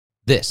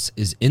This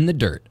is In the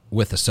Dirt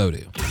with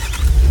Asodu.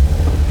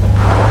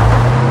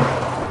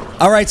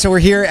 All right, so we're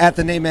here at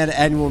the NAMAD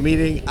annual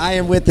meeting. I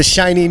am with the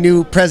shiny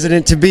new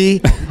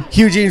president-to-be,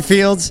 Hugene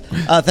Fields.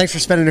 Thanks for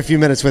spending a few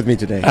minutes with me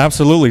today.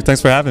 Absolutely.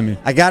 Thanks for having me.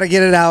 I got to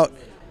get it out.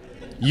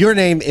 Your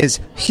name is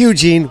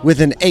Hugene with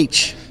an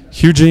H.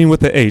 Hugene with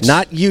the H.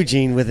 Not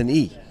Eugene with an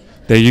E.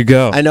 There you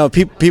go. I know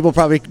people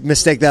probably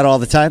mistake that all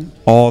the time.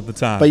 All the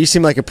time. But you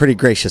seem like a pretty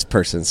gracious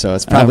person, so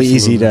it's probably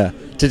easy to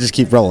just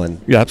keep rolling.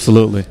 Yeah,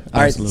 absolutely.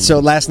 All right, so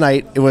last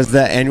night it was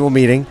the annual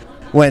meeting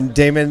when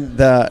Damon,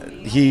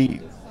 he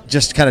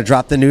just kind of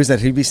dropped the news that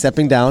he'd be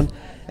stepping down,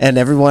 and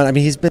everyone, I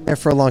mean, he's been there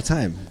for a long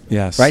time.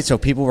 Yes. Right? So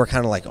people were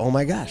kind of like, oh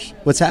my gosh,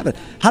 what's happened?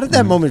 How did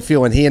that moment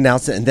feel when he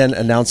announced it and then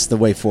announced the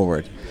way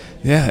forward?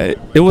 Yeah,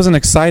 it was an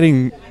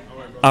exciting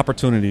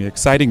opportunity,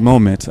 exciting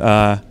moment.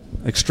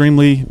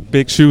 Extremely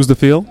big shoes to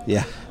fill.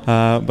 Yeah.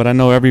 But I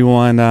know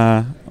everyone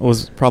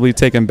was probably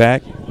taken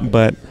back,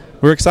 but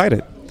we're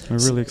excited. We're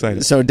really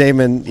excited. So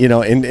Damon,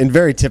 in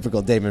very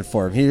typical Damon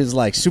form, he was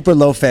like super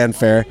low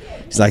fanfare.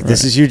 He's like,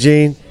 this is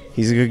Hugene.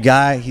 He's a good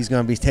guy. He's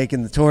going to be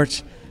taking the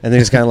torch. And then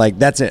he's kind of like,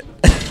 that's it.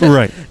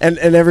 Right. And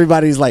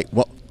everybody's like,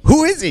 well,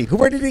 who is he?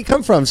 Where did he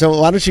come from?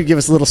 So why don't you give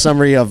us a little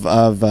summary of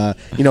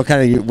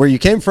kind of where you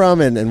came from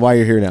and why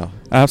you're here now?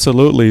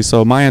 Absolutely.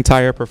 So my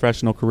entire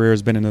professional career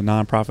has been in the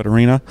nonprofit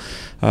arena.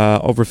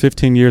 Over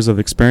 15 years of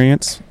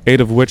experience,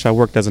 8 of which I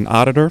worked as an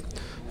auditor,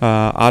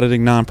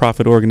 auditing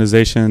nonprofit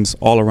organizations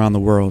all around the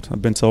world.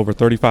 I've been to over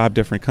 35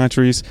 different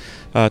countries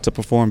to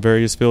perform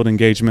various field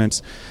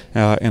engagements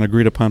and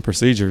agreed upon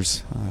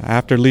procedures.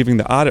 After leaving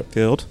the audit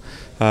field,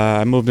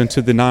 I moved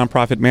into the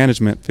nonprofit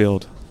management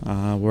field,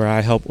 where I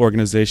help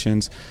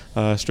organizations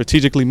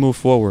strategically move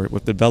forward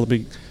with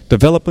developing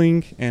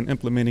and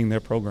implementing their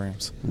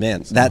programs.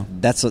 Man,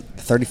 that's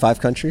 35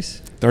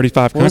 countries?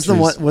 35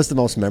 countries. What's the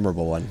most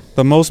memorable one?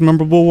 The most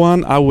memorable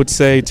one, I would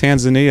say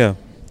Tanzania.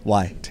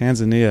 Why?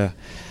 Tanzania.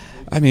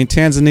 I mean,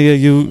 Tanzania,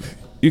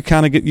 you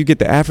kind of get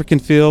the African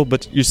feel,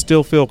 but you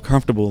still feel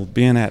comfortable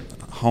being at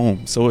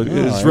home. So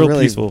it's real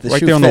peaceful,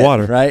 right there on the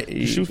water. Right?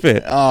 The shoe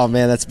fit. Oh,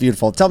 man, that's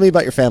beautiful. Tell me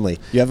about your family.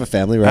 You have a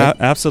family, right?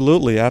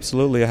 Absolutely. I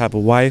have a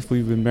wife.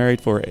 We've been married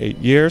for 8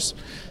 years.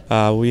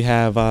 We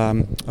have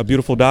a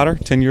beautiful daughter,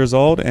 10 years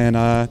old, and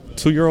a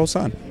 2-year-old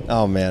son.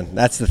 Oh, man.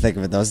 That's the thing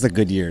of it. Those are the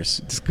good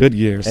years. It's good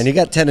years. And you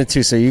got 10 and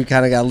 2, so you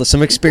kind of got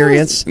some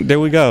experience.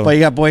 There we go. But you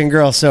got boy and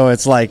girl, so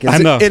it's like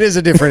it is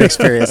a different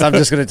experience. I'm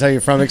just going to tell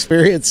you from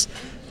experience.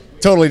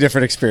 Totally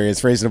different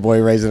experience, raising a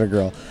boy, raising a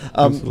girl.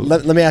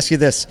 Let me ask you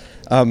this.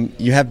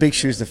 You have big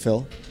shoes to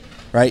fill,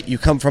 right? You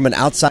come from an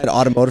outside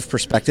automotive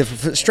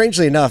perspective.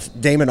 Strangely enough,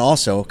 Damon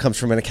also comes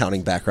from an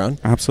accounting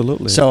background.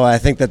 Absolutely. So I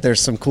think that there's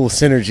some cool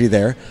synergy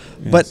there.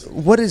 Yes. But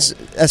what is,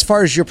 as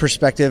far as your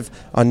perspective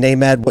on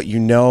NAMAD, what you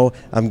know,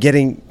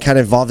 getting kind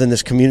of involved in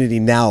this community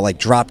now, like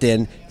dropped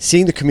in,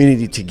 seeing the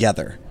community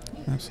together.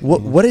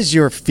 Absolutely. What is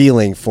your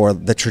feeling for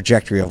the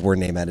trajectory of where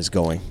NAMAD is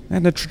going?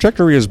 And the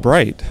trajectory is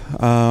bright.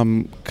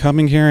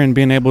 Coming here and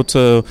being able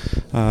to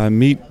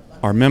meet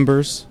our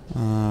members,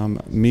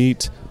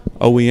 meet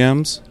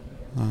OEMs,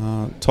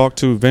 talk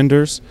to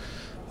vendors,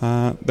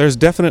 there's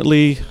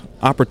definitely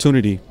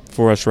opportunity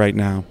for us right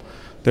now.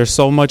 There's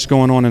so much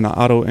going on in the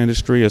auto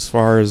industry as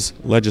far as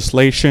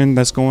legislation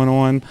that's going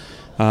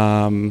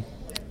on,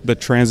 the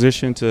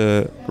transition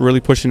to really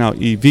pushing out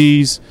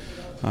EVs,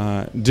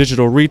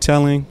 digital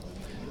retailing.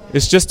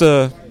 It's just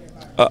a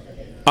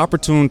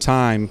opportune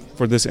time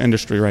for this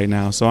industry right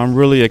now. So I'm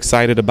really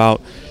excited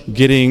about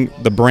getting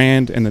the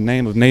brand and the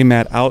name of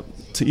NAMAD out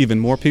to even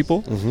more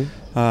people,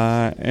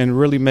 and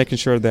really making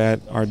sure that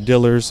our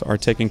dealers are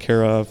taken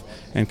care of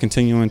and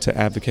continuing to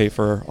advocate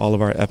for all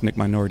of our ethnic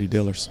minority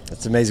dealers.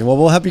 That's amazing. Well,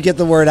 we'll help you get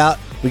the word out.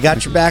 We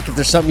got your back. If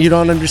there's something you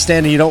don't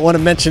understand and you don't want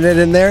to mention it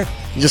in there,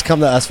 you just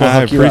come to us. We'll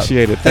hook you up. I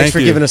appreciate it. Thanks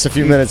for giving us a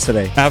few minutes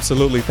today.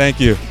 Absolutely. Thank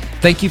you.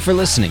 Thank you for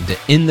listening to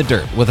In the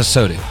Dirt with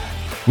Asodu.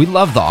 We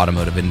love the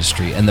automotive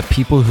industry and the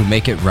people who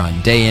make it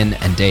run day in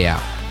and day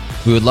out.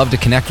 We would love to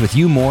connect with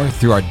you more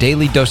through our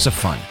Daily Dose of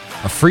Fun,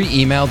 a free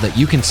email that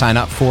you can sign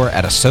up for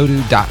at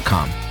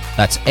asodu.com.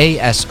 That's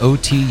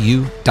ASOTU.com.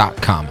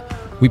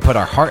 We put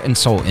our heart and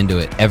soul into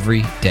it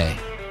every day.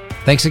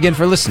 Thanks again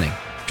for listening.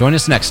 Join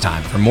us next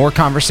time for more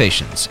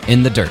conversations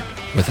in the dirt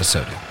with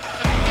Asodu.